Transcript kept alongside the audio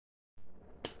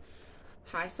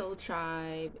Hi Soul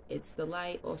Tribe, it's the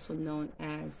light, also known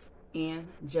as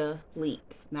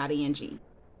Angelique, not Angie.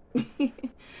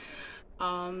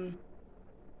 um,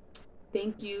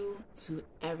 Thank you to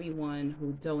everyone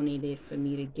who donated for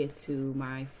me to get to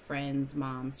my friend's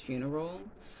mom's funeral.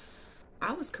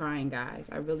 I was crying, guys.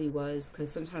 I really was, because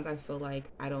sometimes I feel like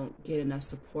I don't get enough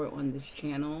support on this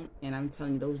channel, and I'm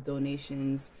telling you, those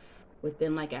donations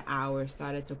within like an hour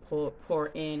started to pour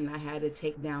in. I had to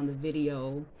take down the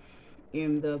video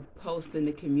in the post in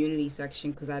the community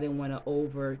section because I didn't want to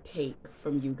overtake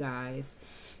from you guys,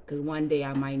 because one day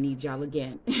I might need y'all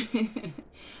again.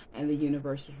 And the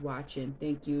universe is watching.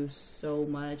 Thank you so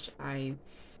much. I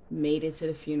made it to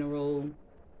the funeral,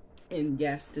 and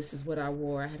yes, this is what I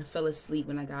wore. I had fell asleep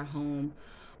when I got home,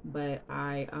 but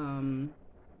I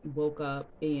woke up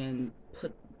and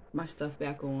put my stuff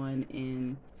back on,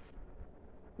 and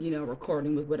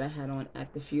recording with what I had on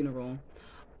at the funeral.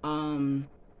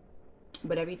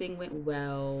 But everything went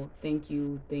well. Thank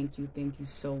you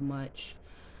so much.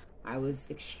 I was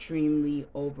extremely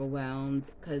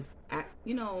overwhelmed because,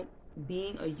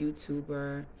 being a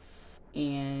YouTuber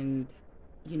and,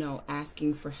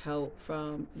 asking for help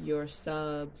from your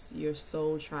subs, your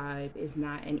soul tribe is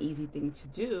not an easy thing to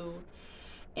do.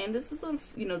 And this is,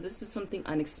 this is something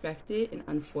unexpected and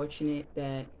unfortunate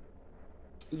that,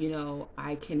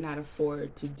 I cannot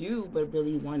afford to do, but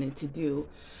really wanted to do.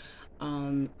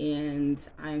 And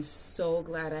I'm so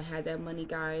glad I had that money,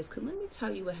 guys, because let me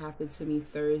tell you what happened to me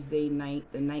Thursday night,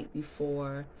 the night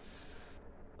before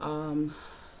the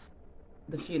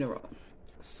funeral.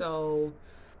 So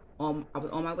I was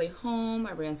on my way home.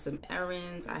 I ran some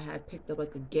errands. I had picked up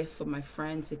like a gift for my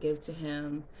friend to give to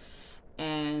him,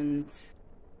 and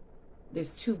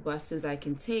there's 2 buses I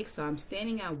can take. So I'm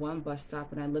standing at one bus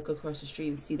stop, and I look across the street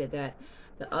and see that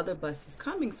the other bus is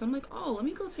coming. So I'm like, oh, let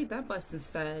me go take that bus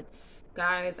instead.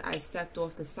 Guys, I stepped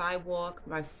off the sidewalk.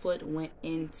 My foot went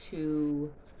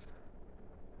into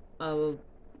a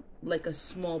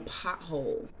small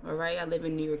pothole. All right, I live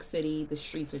in New York City. The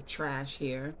streets are trash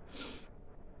here.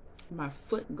 My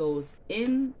foot goes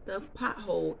in the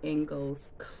pothole and goes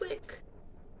click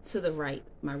to the right,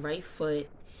 my right foot.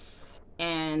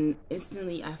 And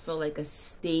instantly I felt like a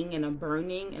sting and a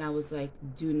burning, and I was like,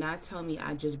 do not tell me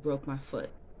I just broke my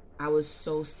foot. I was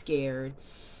so scared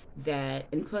that,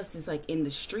 and plus it's like in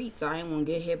the street, so I didn't want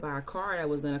to get hit by a car that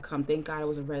was gonna come. Thank God it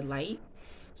was a red light.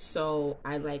 So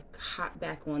I like hopped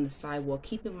back on the sidewalk.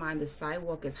 Keep in mind, the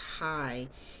sidewalk is high.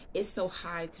 It's so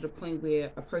high to the point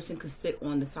where a person could sit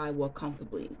on the sidewalk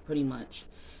comfortably, pretty much.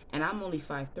 And I'm only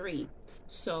 5'3".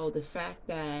 So the fact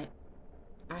that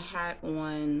I had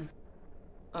on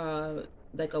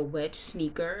like a wedge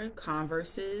sneaker,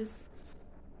 Converses,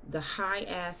 the high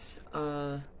ass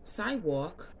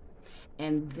sidewalk,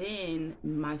 and then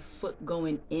my foot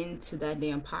going into that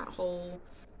damn pothole,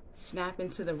 snapping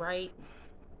to the right,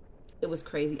 it was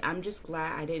crazy. I'm just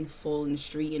glad I didn't fall in the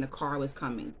street and a car was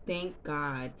coming. Thank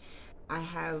God. I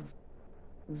have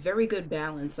very good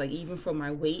balance, like even for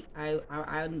my weight.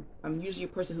 I'm usually a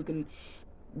person who can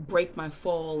break my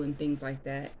fall and things like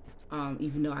that.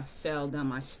 Even though I fell down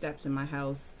my steps in my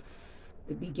house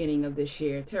the beginning of this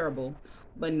year, terrible.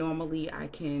 But normally I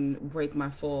can break my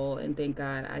fall, and thank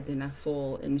God I did not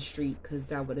fall in the street, because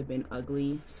that would have been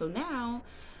ugly. So now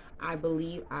I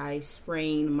believe I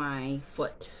sprained my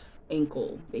foot,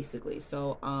 ankle, basically.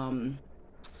 So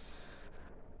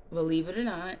believe it or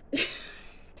not,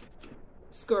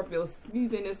 Scorpio,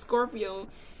 using a Scorpio,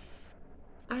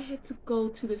 I had to go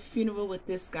to the funeral with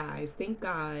this, guys. Thank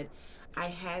God. I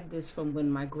had this from when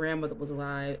my grandmother was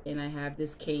alive, and I have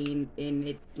this cane, and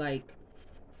it like,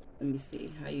 let me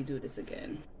see how you do this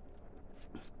again.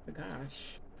 Oh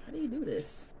gosh, how do you do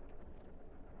this?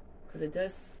 Because it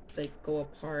does like go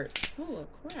apart. Oh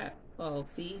crap. Oh,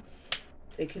 see,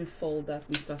 it can fold up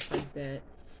and stuff like that.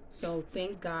 So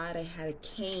thank God I had a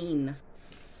cane.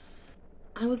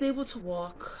 I was able to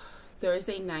walk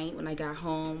Thursday night when I got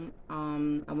home.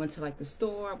 I went to like the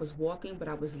store. I was walking, but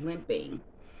I was limping.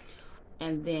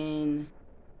 And then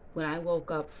when I woke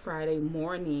up Friday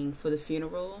morning for the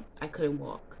funeral, I couldn't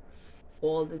walk.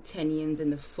 All the tendons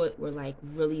in the foot were like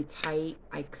really tight.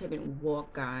 I couldn't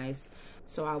walk, guys.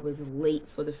 So I was late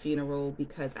for the funeral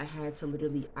because I had to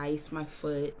literally ice my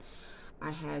foot. I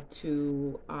had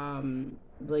to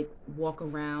like walk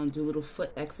around, do little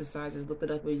foot exercises, look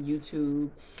it up on YouTube,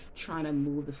 trying to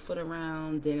move the foot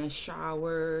around. Then I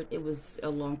showered. It was a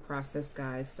long process,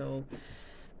 guys. So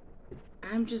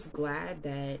I'm just glad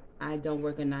that I don't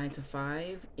work a 9 to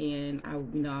 5, and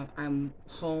I'm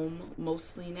home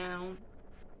mostly now,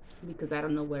 because I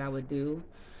don't know what I would do.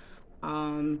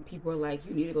 people are like,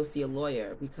 you need to go see a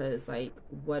lawyer because, like,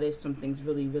 what if something's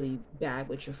really, really bad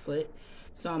with your foot?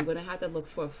 So I'm going to have to look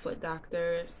for a foot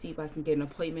doctor, see if I can get an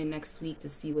appointment next week to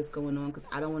see what's going on, because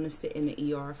I don't want to sit in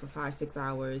the ER for 5-6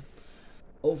 hours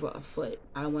over a foot.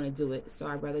 I don't want to do it. So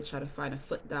I'd rather try to find a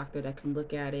foot doctor that can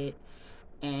look at it.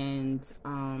 And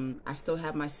I still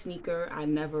have my sneaker. I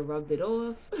never rubbed it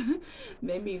off.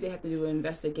 Maybe if they have to do an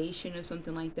investigation or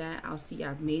something like that, I'll see.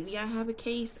 Maybe I have a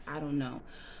case. I don't know.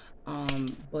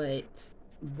 But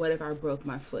what if I broke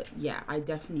my foot? Yeah, I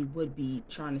definitely would be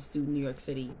trying to sue New York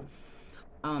City.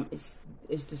 It's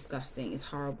disgusting. It's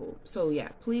horrible. So yeah,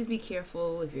 please be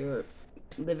careful if you're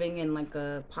living in like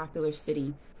a popular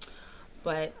city.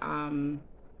 But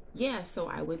yeah, so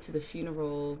I went to the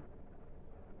funeral,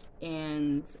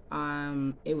 and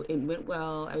it went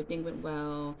well. Everything went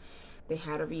well. They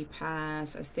had a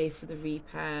repast. I stayed for the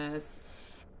repast.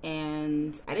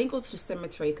 And I didn't go to the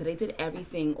cemetery because they did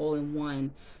everything all in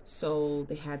one. So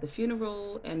they had the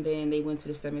funeral and then they went to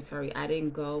the cemetery. I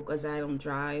didn't go because I don't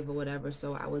drive or whatever.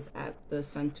 So I was at the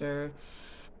center,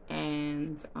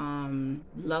 and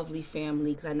lovely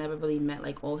family, because I never really met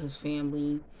like all his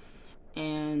family.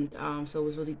 And so it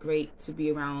was really great to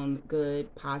be around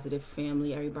good, positive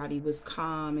family. Everybody was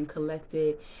calm and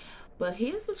collected. But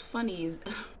here's what's funny is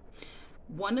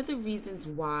one of the reasons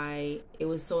why it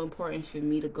was so important for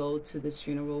me to go to this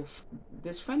funeral,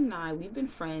 this friend and I, we've been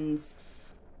friends.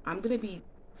 I'm going to be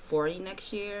 40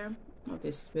 next year. I'm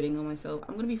just spitting on myself.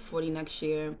 I'm going to be 40 next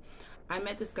year. I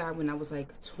met this guy when I was like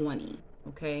 20,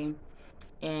 okay?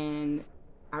 And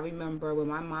I remember when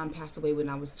my mom passed away when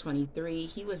I was 23,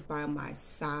 he was by my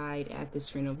side at this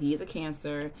funeral. He is a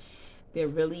Cancer. They're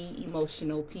really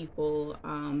emotional people,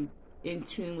 in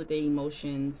tune with their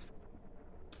emotions.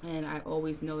 And I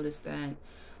always noticed that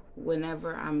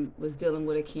whenever I was dealing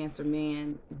with a Cancer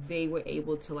man, they were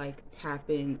able to like tap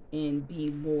in and be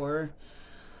more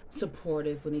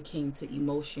supportive when it came to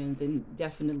emotions. And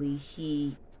definitely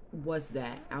he was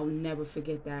that. I'll never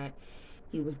forget that.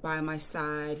 He was by my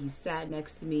side. He sat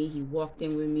next to me. He walked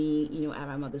in with me, you know, at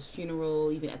my mother's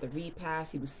funeral, even at the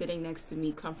repast. He was sitting next to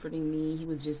me, comforting me. He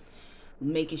was just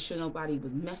making sure nobody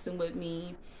was messing with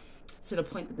me, to the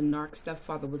point that the Narc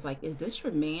stepfather was like, is this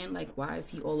your man? Like, why is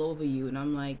he all over you? And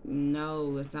I'm like,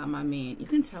 no, it's not my man. You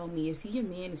can tell me, is he your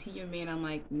man? Is he your man? I'm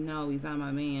like, no, he's not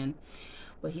my man.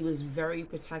 But he was very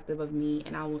protective of me.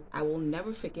 And I will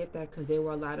never forget that, because there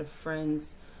were a lot of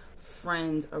friends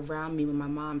around me when my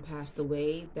mom passed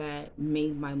away that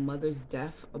made my mother's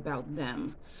death about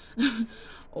them.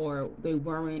 Or they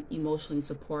weren't emotionally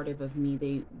supportive of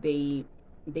me.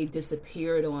 They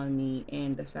disappeared on me.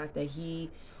 And the fact that he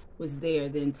was there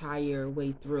the entire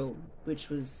way through, which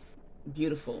was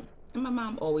beautiful. And my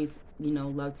mom always, you know,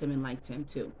 loved him and liked him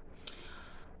too.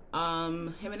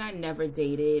 Him and I never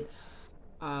dated.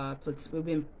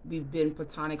 We've been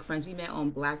platonic friends. We met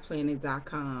on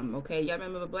blackplanet.com. Okay, y'all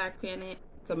remember Black Planet?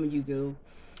 Some of you do.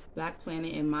 Black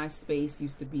Planet in MySpace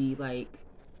used to be like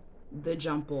the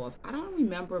jump off. I don't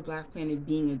remember Black Planet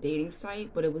being a dating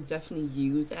site, but it was definitely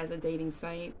used as a dating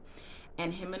site.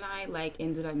 And him and I like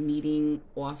ended up meeting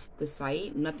off the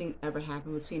site. Nothing ever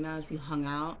happened between us. We hung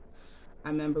out. I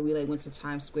remember we like went to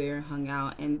Times Square and hung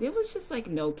out, and there was just like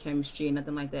no chemistry and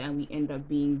nothing like that. And we ended up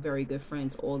being very good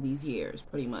friends all these years,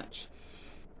 pretty much.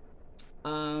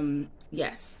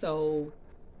 Yes. So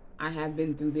I have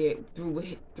been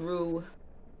through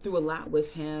a lot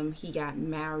with him. He got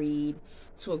married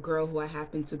to a girl who I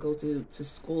happened to go to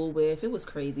school with. It was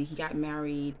crazy. He got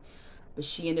married, but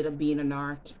she ended up being a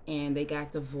narc, and they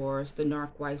got divorced. The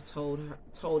narc wife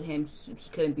told him he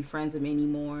couldn't be friends with me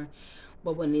anymore.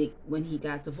 But when he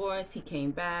got divorced, he came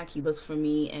back. He looked for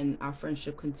me, and our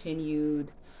friendship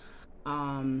continued.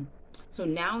 So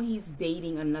now he's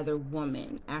dating another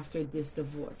woman after this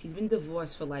divorce. He's been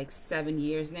divorced for like 7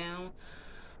 years now,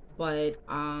 but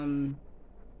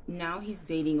now he's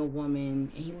dating a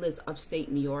woman, and he lives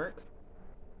upstate New York.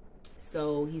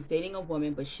 So he's dating a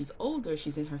woman, but she's older.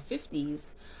 She's in her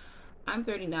 50s. I'm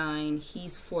 39.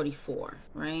 He's 44,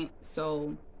 right?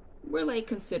 So we're like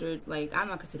considered, like, I'm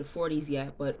not considered 40s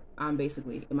yet, but I'm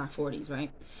basically in my 40s,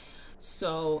 right?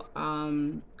 So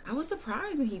I was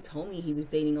surprised when he told me he was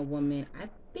dating a woman. I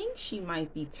think she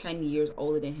might be 10 years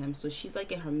older than him. So she's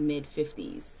like in her mid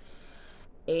 50s.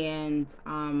 And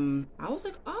I was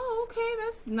like, oh, okay,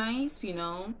 that's nice, you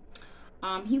know.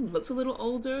 He looks a little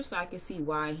older, so I can see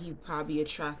why he probably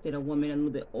attracted a woman a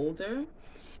little bit older.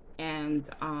 And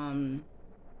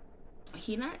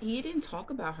he didn't talk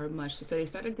about her much. So they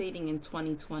started dating in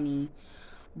 2020,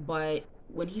 but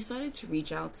when he started to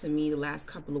reach out to me the last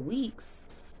couple of weeks,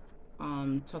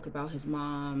 talked about his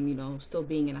mom, you know, still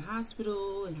being in a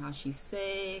hospital and how she's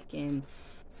sick and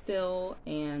still,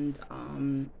 and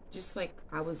just like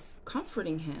I was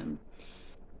comforting him.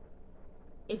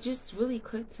 It just really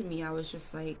clicked to me. I was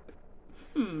just like,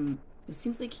 it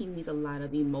seems like he needs a lot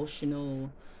of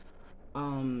emotional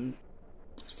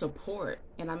support.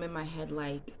 And I'm in my head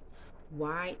like,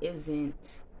 why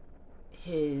isn't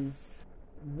his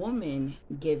woman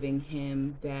giving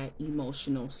him that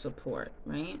emotional support,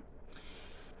 right?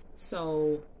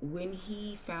 So when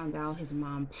he found out his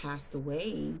mom passed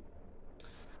away,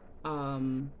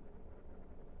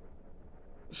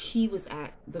 he was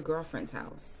at the girlfriend's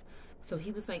house. So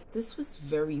he was like, this was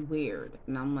very weird.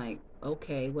 And I'm like,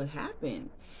 okay, what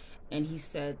happened? And he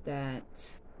said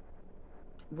that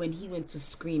when he went to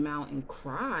scream out and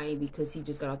cry because he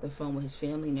just got off the phone with his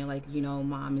family and they're like, you know,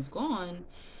 mom is gone,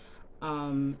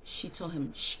 she told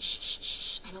him, shh, shh, shh,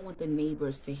 shh, I don't want the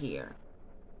neighbors to hear.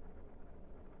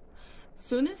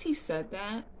 Soon as he said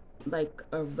that, like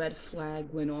a red flag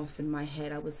went off in my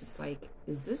head. I was just like,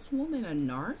 is this woman a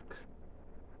narc?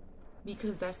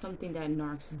 Because that's something that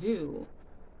narcs do.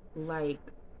 Like,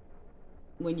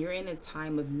 when you're in a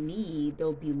time of need,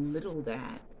 they'll belittle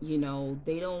that. You know,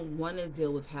 they don't want to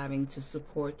deal with having to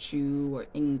support you or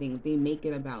anything. They make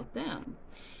it about them.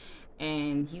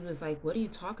 And he was like, what are you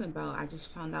talking about? I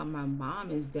just found out my mom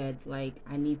is dead. Like,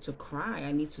 I need to cry.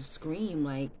 I need to scream.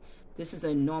 Like, this is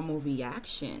a normal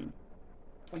reaction.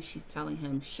 And she's telling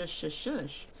him, shush, shush,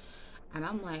 shush. And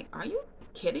I'm like, are you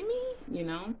kidding me? You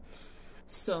know?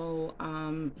 So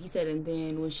he said, and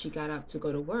then when she got up to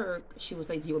go to work, she was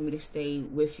like, do you want me to stay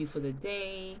with you for the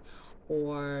day?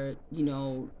 Or, you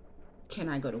know, can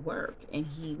I go to work? And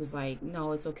he was like,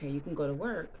 no, it's okay. You can go to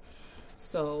work.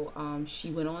 So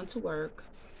she went on to work.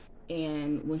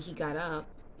 And when he got up,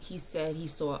 he said he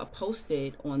saw a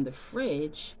Post-it on the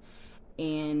fridge.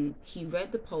 And he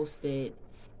read the Post-it,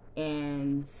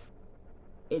 and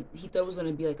he thought it was going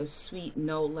to be like a sweet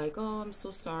note, like, oh, I'm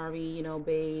so sorry, you know,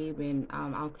 babe, and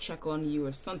I'll check on you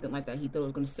or something like that. He thought it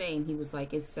was going to say, and he was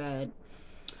like, it said,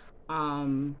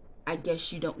 I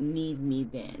guess you don't need me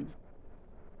then.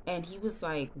 And he was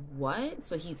like, what?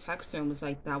 So he texted her and was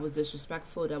like, that was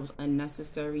disrespectful, that was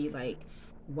unnecessary, like,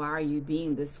 why are you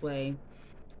being this way?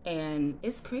 And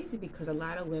it's crazy because a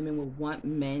lot of women would want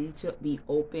men to be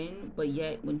open, but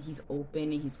yet when he's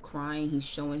open and he's crying, he's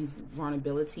showing his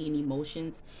vulnerability and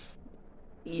emotions,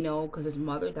 you know, because his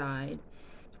mother died,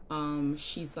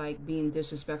 she's like being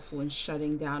disrespectful and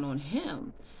shutting down on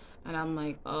him. And I'm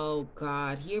like, oh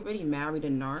God, he already married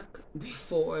a narc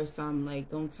before, so I'm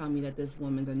like, don't tell me that this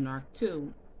woman's a narc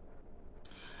too.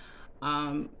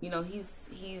 You know,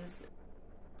 he's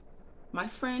my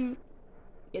friend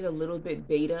is a little bit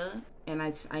beta, and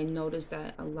I noticed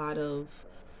that a lot of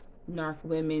narc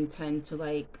women tend to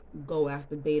like go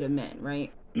after beta men,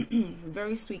 right?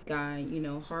 Very sweet guy, you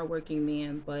know, hardworking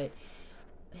man, but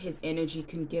his energy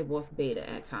can give off beta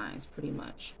at times, pretty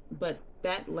much. But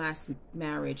that last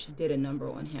marriage did a number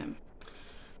on him.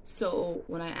 So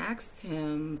when I asked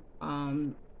him,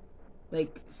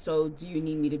 like, so do you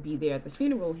need me to be there at the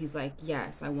funeral? He's like,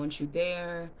 yes, I want you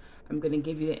there. I'm going to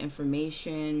give you the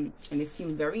information. And it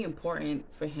seemed very important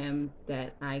for him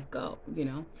that I go, you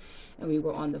know. And we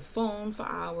were on the phone for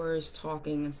hours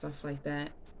talking and stuff like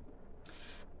that.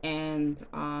 And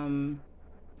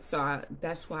so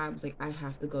that's why I was like, I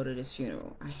have to go to this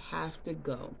funeral. I have to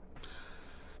go.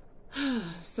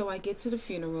 So I get to the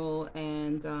funeral,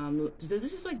 and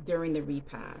this is like during the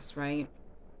repast, right?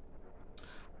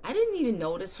 I didn't even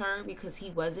notice her because he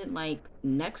wasn't like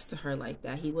next to her like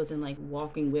that. He wasn't like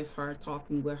walking with her,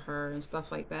 talking with her and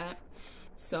stuff like that.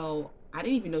 So I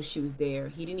didn't even know she was there.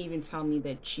 He didn't even tell me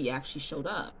that she actually showed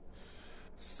up.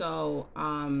 So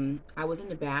I was in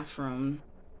the bathroom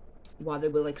while they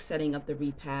were like setting up the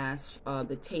repast,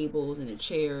 the tables and the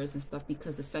chairs and stuff,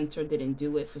 because the center didn't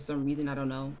do it for some reason. I don't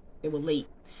know. They were late.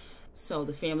 So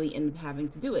the family ended up having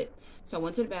to do it. So I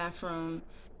went to the bathroom,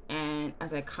 and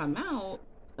as I come out,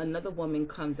 another woman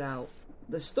comes out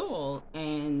the stall,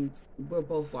 and we're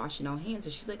both washing our hands,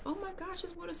 and she's like, oh my gosh,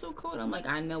 this water's so cold. I'm like,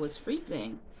 I know, it's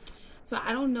freezing. So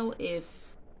I don't know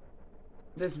if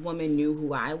this woman knew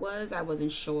who I was. I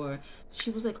wasn't sure. She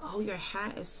was like, oh, your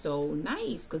hat is so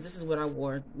nice, because this is what I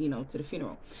wore, you know, to the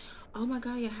funeral. Oh my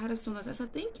God, your hat is so nice. I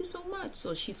said, thank you so much.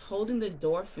 So she's holding the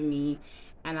door for me,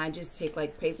 and I just take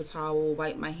like paper towel,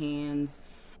 wipe my hands.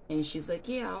 And she's like,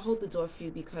 yeah, I'll hold the door for you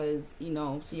because, you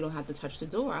know, so you don't have to touch the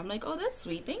door. I'm like, oh, that's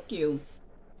sweet. Thank you.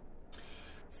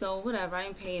 So whatever, I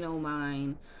ain't paying no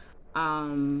mind.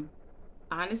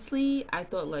 Honestly, I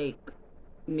thought like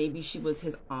maybe she was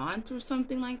his aunt or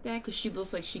something like that, because she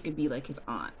looks like she could be like his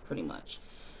aunt pretty much.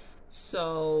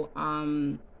 So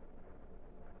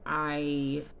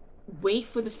I wait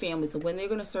for the family. So when they're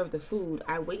gonna serve the food,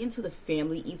 I wait until the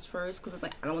family eats first, because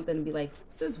like I don't want them to be like,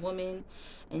 who's this woman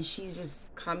and she's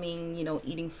just coming, you know,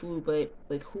 eating food, but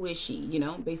like, who is she, you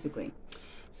know, basically.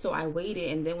 So I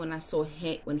waited, and then when I saw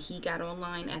him, when he got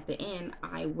online at the end,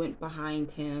 I went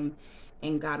behind him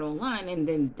and got online, and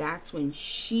then that's when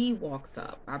she walks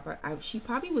up. She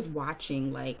probably was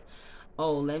watching, like,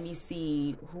 oh, let me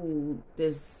see who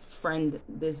this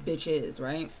bitch is,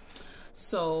 right?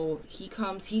 So he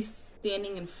comes, he's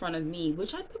standing in front of me,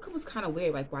 which I thought was kind of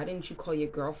weird. Like, why didn't you call your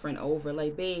girlfriend over?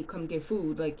 Like, babe, come get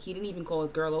food. Like, he didn't even call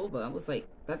his girl over. I was like,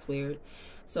 that's weird.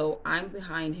 So I'm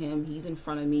behind him, he's in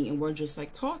front of me, and we're just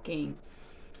like talking.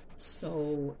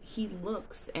 So he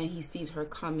looks and he sees her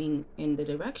coming in the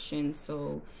direction.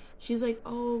 So she's like,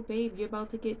 oh, babe, you're about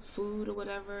to get food or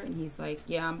whatever. And he's like,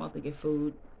 yeah, I'm about to get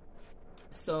food.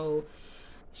 So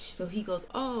he goes,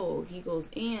 oh, he goes,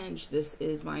 Ange, this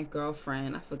is my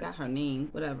girlfriend. I forgot her name,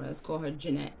 whatever. Let's call her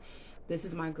Jeanette. This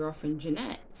is my girlfriend,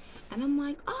 Jeanette. And I'm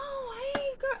like, oh,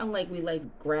 hey, girl. And like, we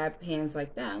like grab hands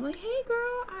like that. I'm like, hey, girl.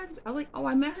 I'm like, oh,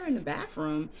 I met her in the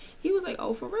bathroom. He was like,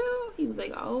 oh, for real? He was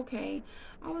like, oh, okay.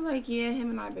 I was like, yeah, him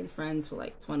and I have been friends for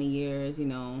like 20 years, you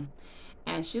know.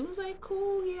 And she was like,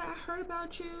 cool, yeah, I heard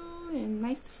about you, and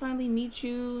nice to finally meet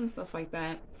you, and stuff like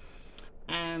that.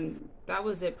 And that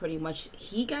was it pretty much.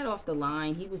 He got off the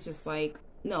line. He was just like,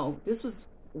 no, this was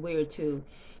weird too.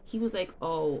 He was like,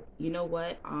 oh, you know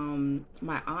what?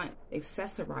 My aunt,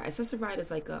 Accessoride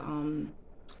is like a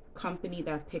company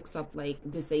that picks up like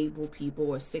disabled people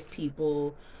or sick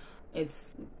people.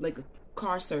 It's like a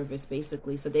car service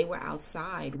basically. So they were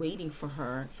outside waiting for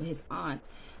her, for his aunt.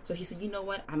 So he said, you know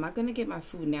what? I'm not going to get my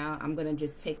food now. I'm going to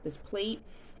just take this plate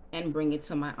and bring it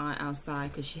to my aunt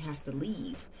outside because she has to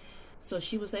leave. So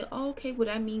she was like, oh, okay, well,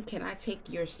 that mean, can I take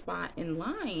your spot in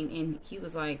line? And he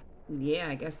was like, yeah,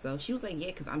 I guess so. She was like, yeah,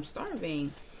 because I'm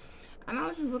starving. And I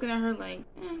was just looking at her like,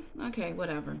 okay,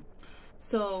 whatever.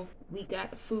 So we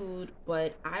got food,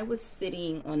 but I was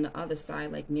sitting on the other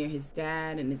side, like near his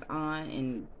dad and his aunt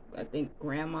and I think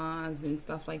grandmas and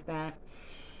stuff like that.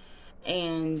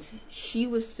 And she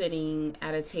was sitting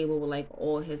at a table with like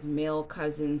all his male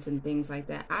cousins and things like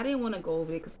that. I didn't want to go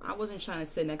over there because I wasn't trying to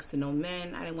sit next to no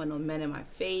men. I didn't want no men in my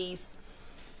face,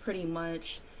 pretty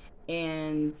much.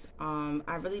 And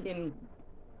I really didn't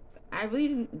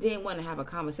want to have a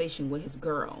conversation with his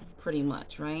girl, pretty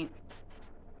much, right?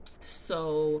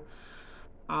 So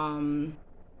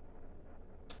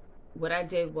what I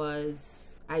did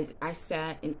was I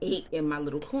sat and ate in my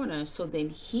little corner. So then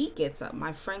he gets up.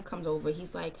 My friend comes over.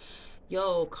 He's like,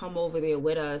 yo, come over there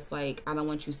with us. Like, I don't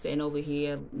want you sitting over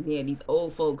here near these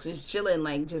old folks just chilling.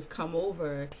 Like, just come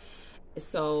over.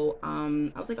 So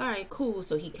I was like, all right, cool.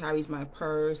 So he carries my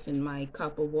purse and my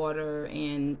cup of water,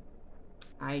 and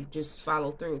I just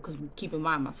follow through. Because keep in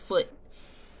mind, my foot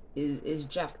is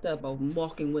jacked up. I'm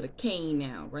walking with a cane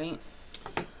now, right?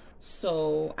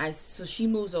 So she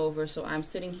moves over. So I'm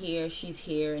sitting here, she's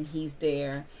here, and he's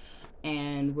there,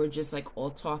 and we're just like all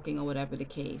talking or whatever the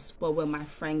case. But when my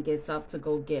friend gets up to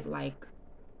go get like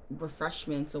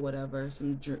refreshments or whatever,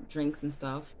 some drinks and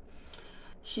stuff,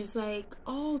 she's like,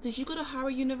 oh, did you go to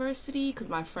Howard University? Because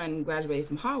my friend graduated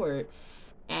from Howard.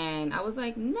 And I was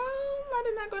like, no, I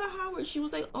did not go to Howard. She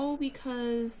was like, oh,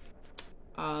 because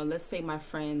let's say my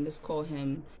friend, let's call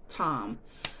him Tom.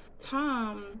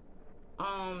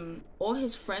 All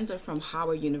his friends are from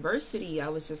Howard University. I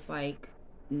was just like,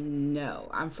 no,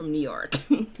 I'm from New York,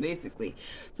 basically.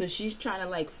 So she's trying to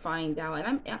like find out,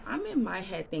 and I'm in my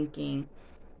head thinking,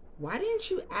 why didn't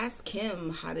you ask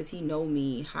him? How does he know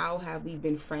me? How have we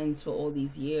been friends for all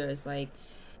these years? Like,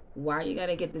 why you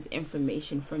gotta get this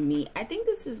information from me? I think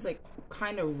this is like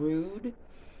kind of rude.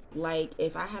 Like,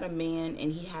 if I had a man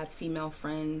and he had female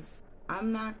friends,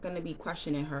 I'm not gonna be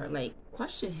questioning her. Like,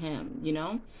 question him, you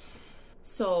know?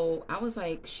 So I was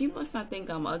like, she must not think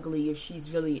I'm ugly if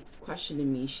she's really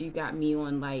questioning me. She got me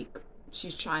on like,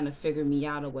 she's trying to figure me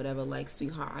out or whatever. Like,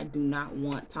 sweetheart, I do not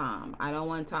want Tom. I don't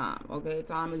want Tom. Okay,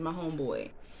 Tom is my homeboy.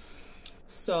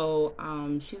 So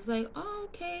she's like, oh,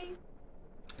 okay.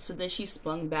 So then she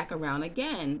spun back around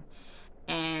again,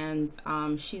 and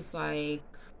she's like,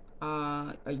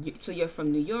 so you're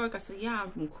from New York? I said, yeah, I'm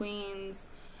from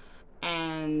Queens.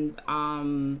 And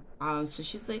so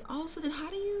she's like, oh, so then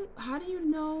how do you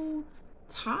know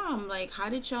Tom? Like, how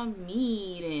did y'all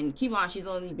meet? And keep on, she's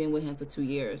only been with him for 2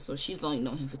 years, so she's only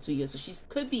known him for 2 years. So she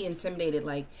could be intimidated,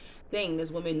 like, dang,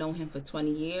 this woman known him for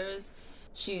 20 years.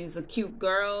 She's a cute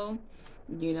girl,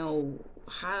 you know,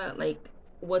 how, like,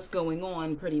 what's going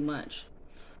on, pretty much.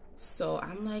 So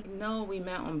I'm like, no, we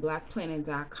met on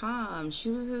blackplanet.com.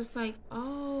 She was just like,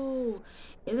 oh,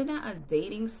 isn't that a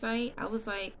dating site? I was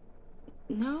like,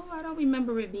 no, I don't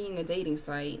remember it being a dating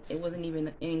site. It wasn't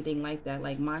even anything like that.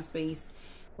 Like MySpace,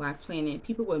 Black Planet,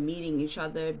 people were meeting each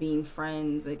other, being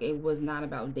friends. Like it was not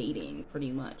about dating,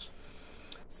 pretty much.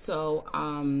 So,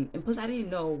 and plus I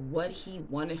didn't know what he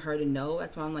wanted her to know.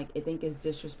 That's why I'm like, I think it's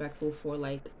disrespectful for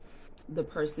like the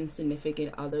person's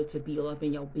significant other to be all up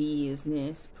in your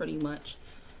business, pretty much.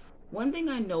 One thing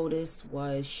I noticed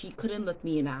was she couldn't look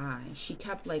me in the eye. She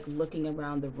kept like looking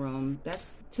around the room.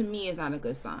 That's, to me, is not a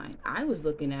good sign. I was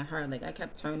looking at her, like I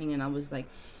kept turning and I was like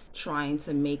trying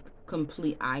to make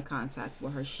complete eye contact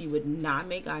with her. She would not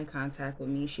make eye contact with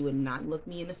me. She would not look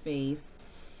me in the face.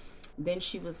 Then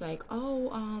she was like,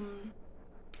 oh,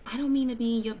 I don't mean to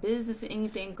be in your business or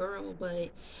anything, girl, but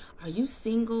are you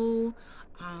single?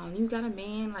 You got a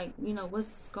man, like, you know,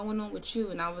 what's going on with you?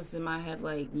 And I was in my head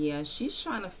like, yeah, she's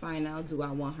trying to find out, do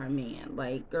I want her man?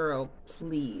 Like, girl,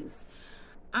 please.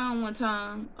 I don't want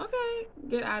time. Okay,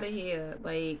 get out of here.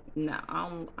 Like, no,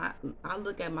 I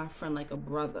look at my friend like a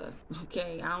brother,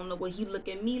 okay? I don't know what he look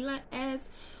at me like as,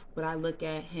 but I look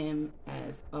at him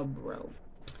as a bro.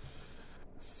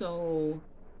 So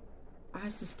I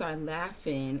just start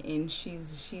laughing, and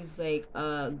she's like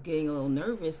getting a little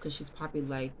nervous because she's probably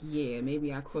like, yeah,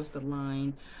 maybe I crossed the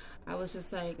line. I was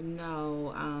just like,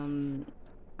 no,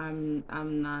 I'm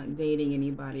not dating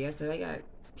anybody. I said I got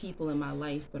people in my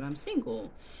life, but I'm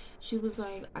single. She was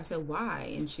like, I said,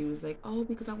 why? And she was like, oh,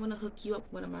 because I want to hook you up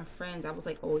with one of my friends. I was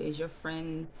like, oh, is your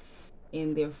friend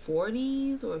in their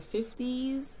 40s or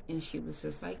 50s? And she was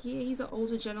just like, yeah, he's an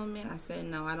older gentleman. I said,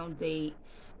 no, I don't date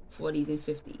 40s and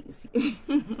 50s.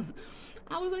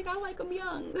 I was like, I like them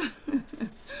young.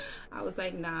 I was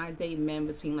like, nah, I date men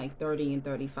between like 30 and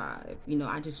 35. You know,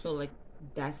 I just feel like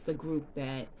that's the group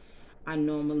that I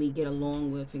normally get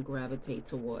along with and gravitate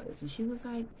towards. And she was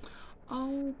like,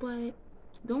 oh, but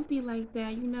don't be like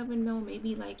that. You never know.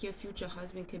 Maybe like your future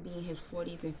husband could be in his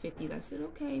 40s and 50s. I said,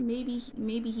 okay, maybe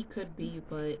he could be,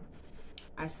 but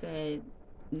I said,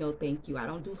 no, thank you. I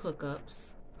don't do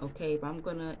hookups. Okay, if I'm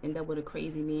gonna end up with a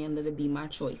crazy man, let it be my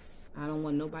choice. I don't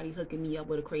want nobody hooking me up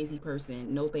with a crazy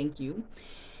person. No, thank you.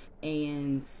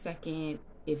 And second,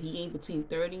 if he ain't between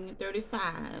 30 and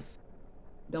 35,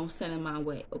 don't send him my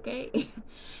way, okay?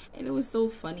 And it was so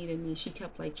funny to me. She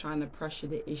kept like trying to pressure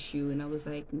the issue, and I was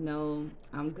like, no,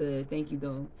 I'm good. Thank you,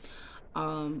 though.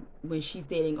 When she's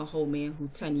dating a whole man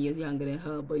who's 10 years younger than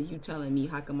her, but you telling me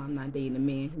how come I'm not dating a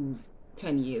man who's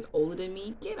 10 years older than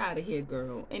me? Get out of here,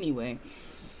 girl. Anyway,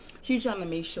 she's trying to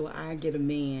make sure I get a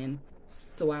man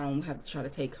so I don't have to try to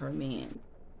take her man.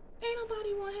 Ain't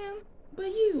nobody want him but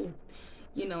you.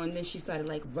 You know, and then she started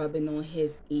like rubbing on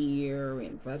his ear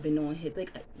and rubbing on his,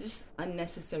 like, just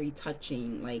unnecessary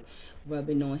touching, like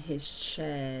rubbing on his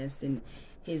chest and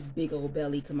his big old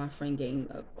belly, because my friend gained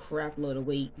a crap load of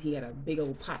weight. He had a big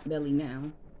old pot belly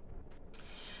now.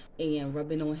 And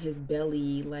rubbing on his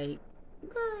belly, like,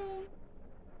 girl,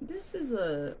 this is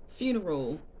a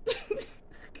funeral.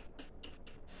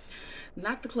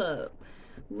 Not the club.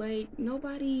 Like,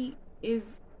 nobody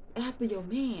is after your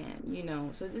man, you know.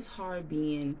 So it's hard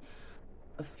being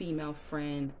a female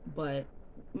friend. But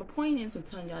my point is, when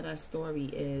telling y'all that story,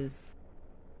 is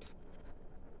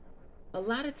a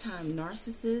lot of time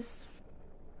narcissists,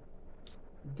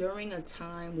 during a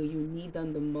time where you need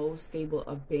them the most, they will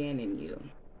abandon you.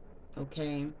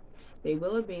 Okay, they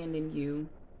will abandon you.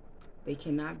 They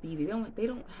cannot be, they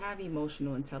don't have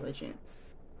emotional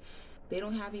intelligence. They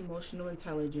don't have emotional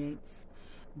intelligence.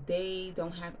 They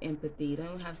don't have empathy. They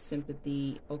don't have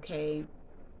sympathy, okay?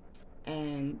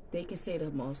 And they can say the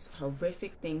most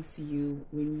horrific things to you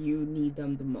when you need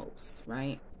them the most,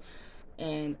 right?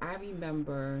 And I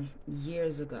remember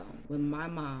years ago when my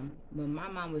mom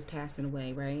was passing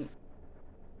away, right?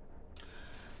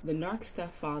 The Narc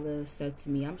stepfather said to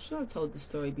me, I'm sure I've told the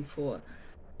story before.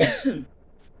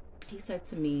 He said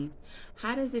to me,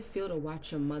 how does it feel to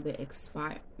watch your mother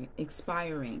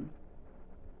expiring?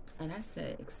 And I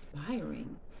said,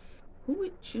 expiring? Who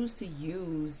would choose to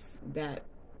use that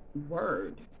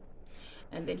word?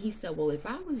 And then he said, well, if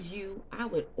I was you, I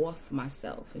would off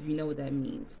myself. If you know what that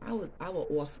means. I would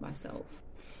off myself.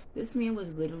 This man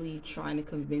was literally trying to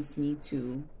convince me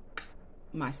to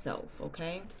myself,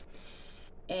 okay?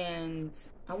 And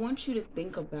I want you to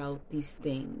think about these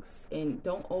things and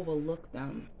don't overlook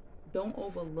them. Don't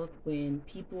overlook when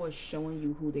people are showing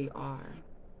you who they are,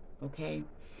 okay?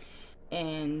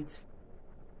 And,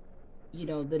 you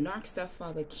know, the Narc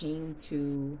stepfather came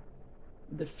to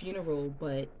the funeral,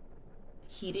 but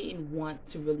he didn't want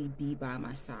to really be by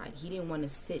my side. He didn't want to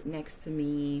sit next to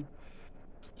me.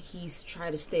 He's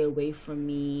tried to stay away from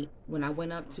me. When I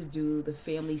went up to do the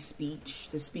family speech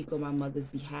to speak on my mother's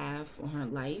behalf on her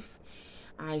life,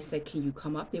 I said, "Can you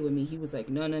come up there with me?" He was like,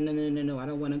 "No, no, no, no, no, no. I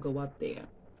don't want to go up there."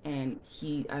 And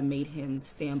I made him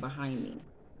stand behind me.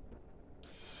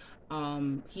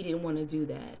 He didn't want to do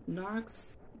that.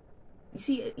 Narcs, you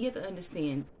see, you have to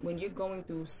understand, when you're going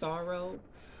through sorrow,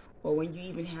 or when you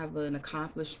even have an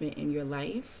accomplishment in your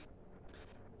life,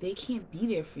 they can't be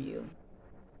there for you.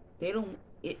 They don't,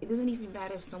 it doesn't even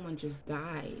matter if someone just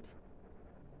died.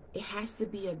 It has to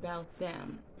be about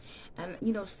them. And,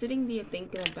 you know, sitting there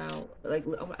thinking about, like,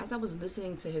 as I was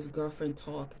listening to his girlfriend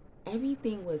talk,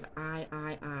 everything was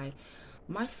I.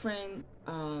 My friend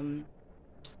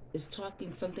is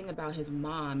talking something about his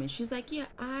mom, and she's like, yeah,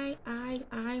 I,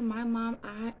 my mom,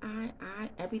 I.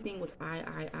 Everything was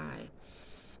I.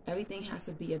 Everything has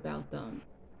to be about them.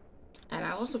 And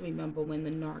I also remember when the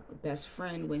narc best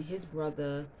friend, when his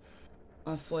brother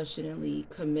unfortunately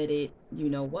committed, you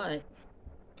know what,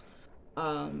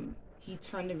 he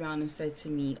turned around and said to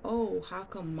me, "Oh, how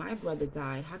come my brother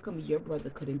died? How come your brother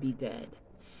couldn't be dead?"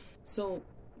 So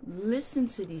listen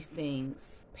to these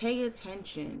things, pay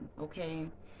attention, okay?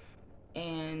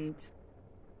 And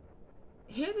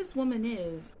here this woman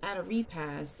is at a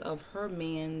repast of her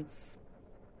man's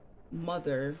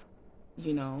mother,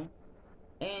 you know,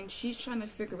 and she's trying to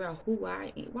figure out who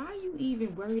I am. Why are you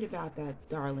even worried about that,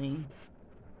 darling?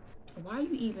 Why are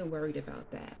you even worried about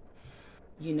that?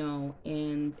 You know,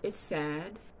 and it's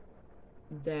sad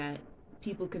that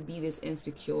people could be this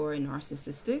insecure and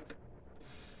narcissistic.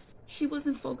 She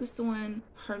wasn't focused on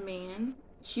her man.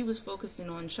 She was focusing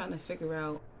on trying to figure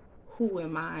out, who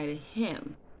am I to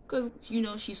him? Because, you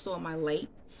know, she saw my light.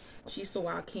 She saw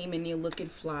I came in there looking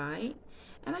fly.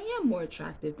 And I am more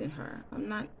attractive than her. I'm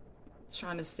not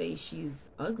trying to say she's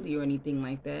ugly or anything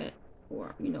like that,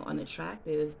 or, you know,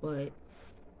 unattractive, but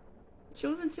she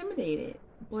was intimidated.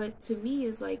 But to me,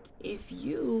 it's like, if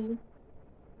you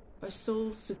are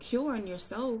so secure in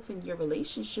yourself and your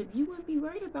relationship, you wouldn't be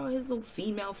worried about his little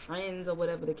female friends or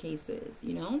whatever the case is,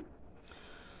 you know?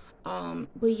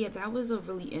 But yeah, that was a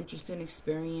really interesting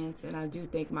experience, and I do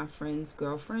think my friend's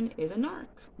girlfriend is a narc.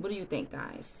 What do you think,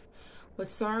 guys? But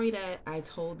sorry that I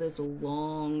told this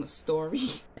long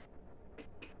story.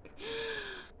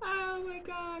 Oh my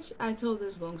gosh, I told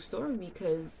this long story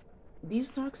because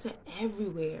these narcs are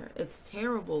everywhere. It's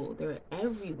terrible. They're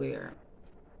everywhere.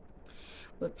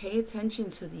 But pay attention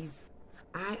to these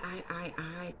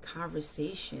I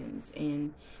conversations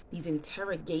and these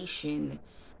interrogation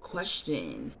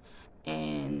question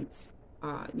and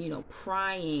you know,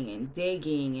 prying and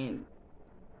digging, and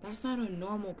that's not a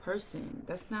normal person.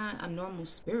 That's not a normal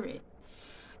spirit,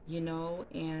 you know.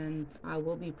 And I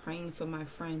will be praying for my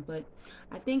friend, but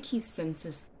I think he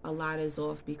senses a lot is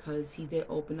off because he did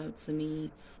open up to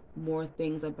me more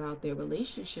things about their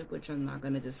relationship, which I'm not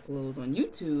going to disclose on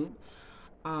YouTube.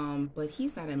 But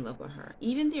he's not in love with her.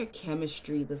 Even their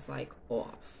chemistry was like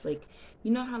off. Like, you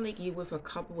know how like you with a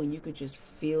couple and you could just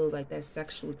feel like that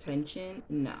sexual tension?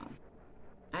 No,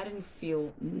 I didn't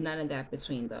feel none of that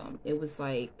between them. It was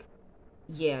like,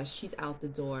 yeah, she's out the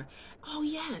door. Oh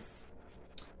yes,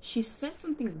 she said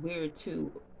something weird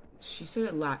too. She said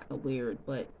a lot of weird,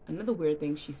 but another weird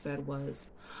thing she said was,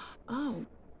 "Oh,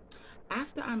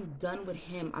 after I'm done with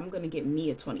him, I'm gonna get me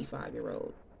a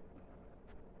 25-year-old."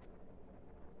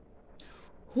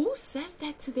 Who says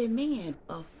that to their man?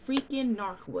 A freaking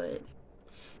narc would.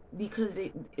 Because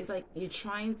it's like you're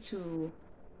trying to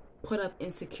put up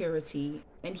insecurity.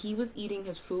 And he was eating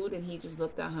his food and he just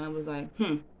looked at her and was like,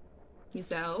 He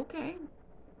said, "Okay,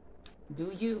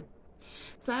 do you."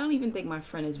 So I don't even think my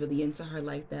friend is really into her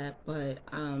like that. But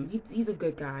he's a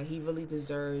good guy. He really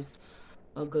deserves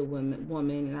a good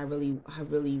woman. And I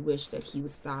really wish that he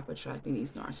would stop attracting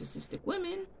these narcissistic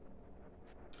women.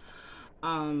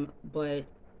 But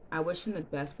I wish him the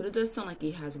best, but it does sound like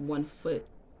he has one foot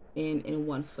in and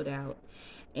one foot out.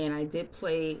 And I did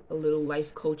play a little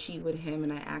life coachy with him,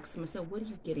 and I asked him, I said, "What are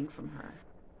you getting from her?"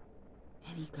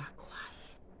 And he got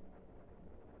quiet.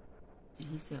 And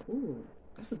he said, "Ooh,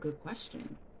 that's a good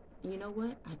question." And you know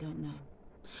what? I don't know.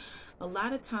 A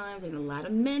lot of times, and a lot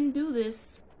of men do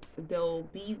this, they'll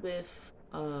be with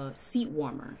a seat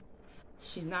warmer.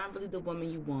 She's not really the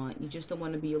woman you want. You just don't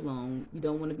want to be alone. You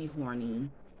don't want to be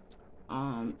horny.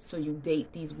 So you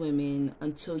date these women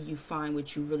until you find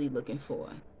what you're really looking for.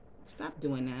 Stop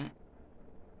doing that.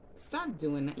 Stop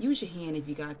doing that. Use your hand if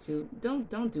you got to.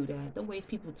 Don't do that. Don't waste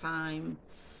people's time.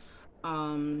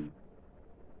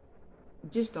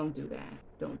 Just don't do that.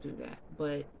 Don't do that.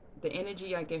 But the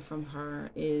energy I get from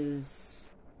her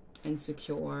is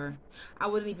insecure. I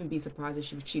wouldn't even be surprised if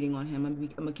she was cheating on him. I'm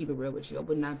gonna keep it real with you. I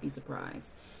would not be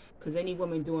surprised, because any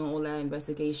woman doing all that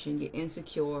investigation, you're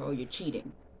insecure or you're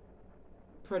cheating,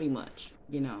 pretty much,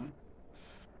 you know.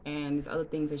 And there's other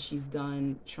things that she's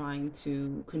done trying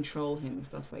to control him and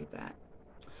stuff like that,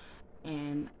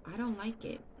 and I don't like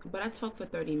it. But I talked for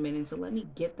 30 minutes, so let me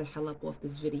get the hell up off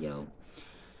this video.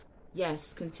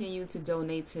 Yes, continue to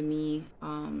donate to me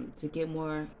to get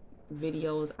more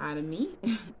videos out of me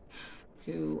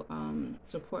to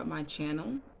support my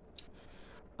channel.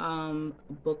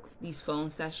 Book these phone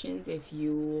sessions if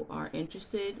you are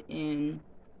interested in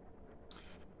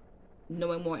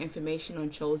knowing more information on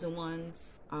chosen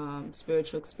ones,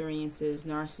 spiritual experiences,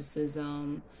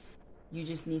 narcissism. You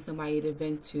just need somebody to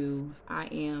vent to. I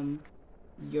am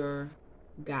your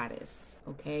goddess,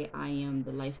 okay? I am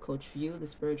the life coach for you, the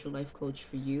spiritual life coach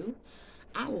for you.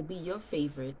 I will be your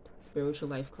favorite spiritual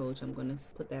life coach. I'm going to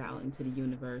put that out into the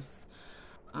universe.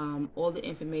 All the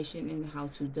information in how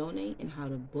to donate and how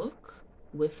to book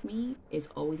with me is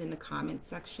always in the comment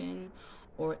section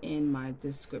or in my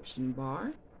description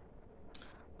bar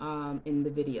in the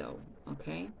video,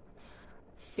 okay?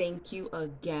 Thank you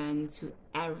again to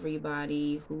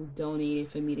everybody who donated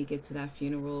for me to get to that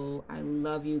funeral. I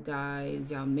love you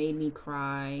guys. Y'all made me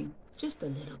cry just a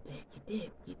little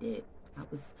bit. You did.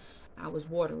 I was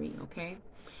watery, okay?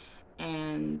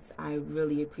 And I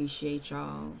really appreciate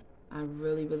y'all. I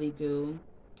really, really do.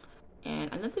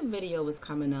 And another video is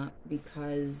coming up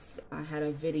because I had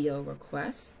a video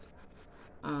request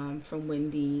from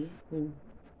Wendy, who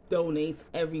donates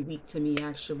every week to me.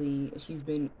 Actually, she's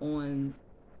been on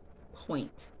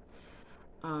point.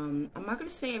 I'm not gonna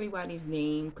say everybody's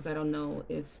name because I don't know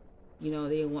if, you know,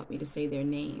 they want me to say their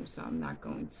name, so I'm not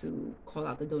going to call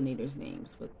out the donators'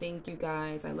 names. But thank you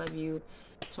guys. I love you.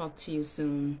 Talk to you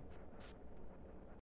soon.